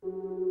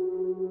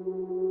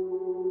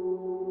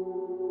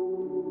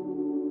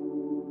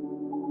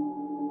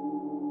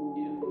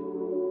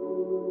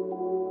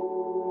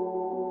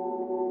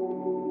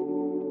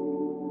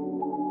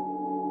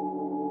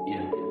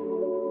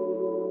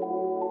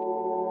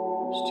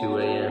It's 2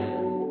 a.m.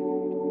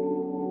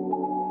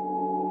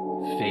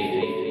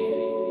 Faded.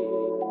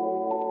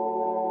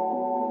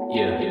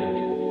 Yeah.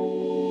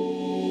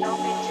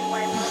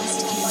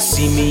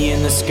 See me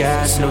in the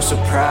skies, no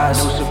surprise.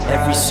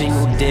 Every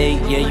single day,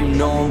 yeah, you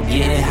know I'm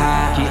getting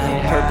high.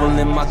 Purple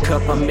in my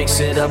cup, I mix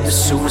it up to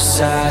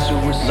suicide.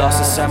 Lost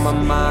inside my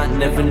mind,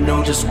 never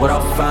know just what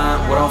I'll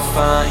find,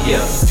 yeah.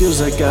 Feels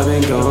like I've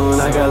been gone,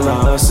 I got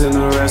lost in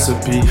the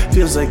recipe.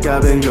 Feels like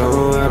I've been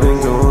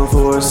gone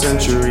for a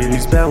century.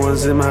 These bad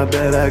ones in my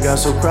bed, I got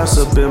so crossed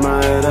up in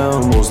my head, I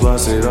almost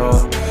lost it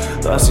all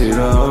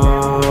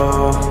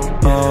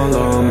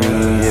on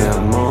me, yeah,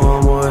 I'm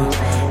on one.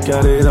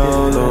 Got it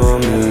all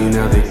on me,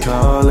 now they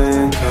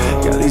calling.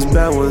 Got these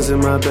bad ones in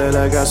my bed,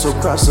 I got so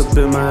crossed up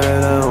in my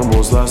head, I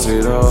almost lost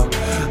it all.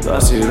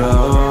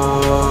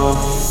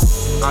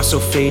 I'm so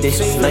faded,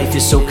 life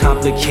is so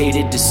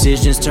complicated.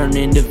 Decisions turn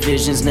into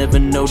visions, never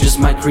know, just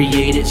might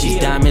create it. These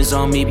diamonds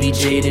on me be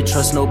jaded,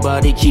 trust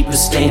nobody, keep it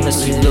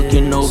stainless. Keep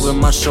looking over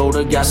my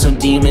shoulder, got some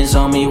demons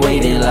on me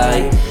waiting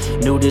like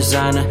new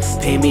designer,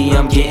 pay me,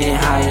 I'm getting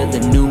higher. The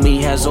new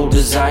me has old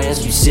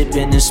desires, you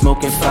sipping and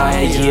smoking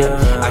fire, yeah.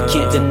 I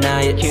can't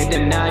deny it,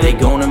 they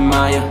gon'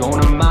 admire.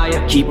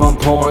 Keep on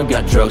pouring,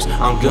 got drugs,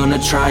 I'm gonna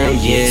try them,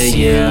 yeah. See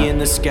me in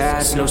the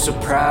skies, no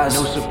surprise.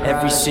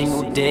 Every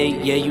single day,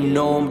 yeah, you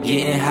know I'm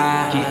getting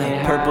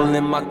high. Purple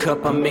in my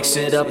cup, I mix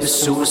it up to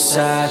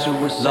suicide.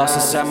 Lost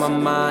inside my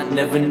mind,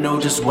 never know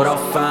just what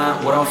I'll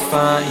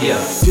find, yeah.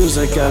 Feels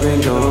like I've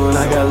been gone,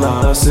 I got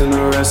lost in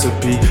the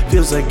recipe.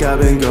 Feels like I've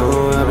been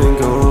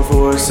gone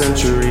for a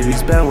century.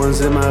 These bad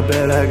ones in my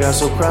bed, I got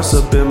so crossed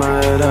up in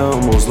my head, I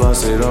almost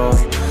lost it all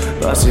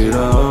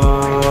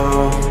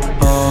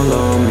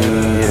on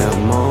me, yeah,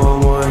 I'm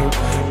on one.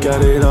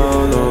 Got it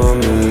all on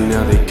me,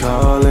 now they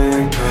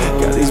calling.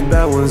 Got these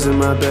bad ones in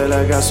my bed,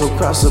 I got so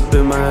crossed up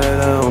in my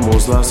head, I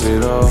almost lost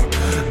it all.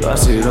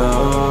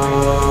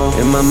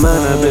 In my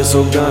mind I've been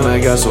so gone, I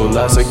got so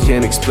lost I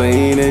can't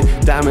explain it.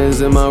 Diamonds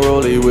in my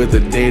rollie with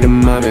the date of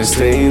mine been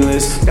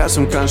stainless. Got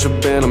some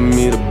contraband on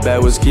me, the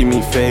bad ones keep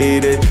me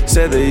faded.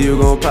 Said that you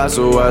gon' pop,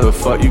 so why the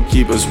fuck you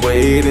keep us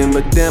waiting?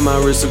 But damn, my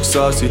wrist looks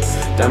saucy.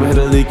 Diamond hit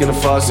a leak in the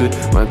faucet.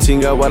 My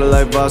team got water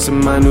like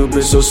Boston. My new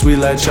bitch so sweet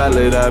like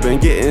chocolate. I've been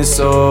getting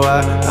so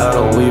high, I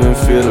don't even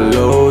feel the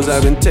lows.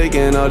 I've been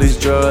taking all these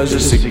drugs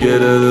just to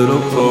get a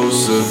little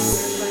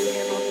closer.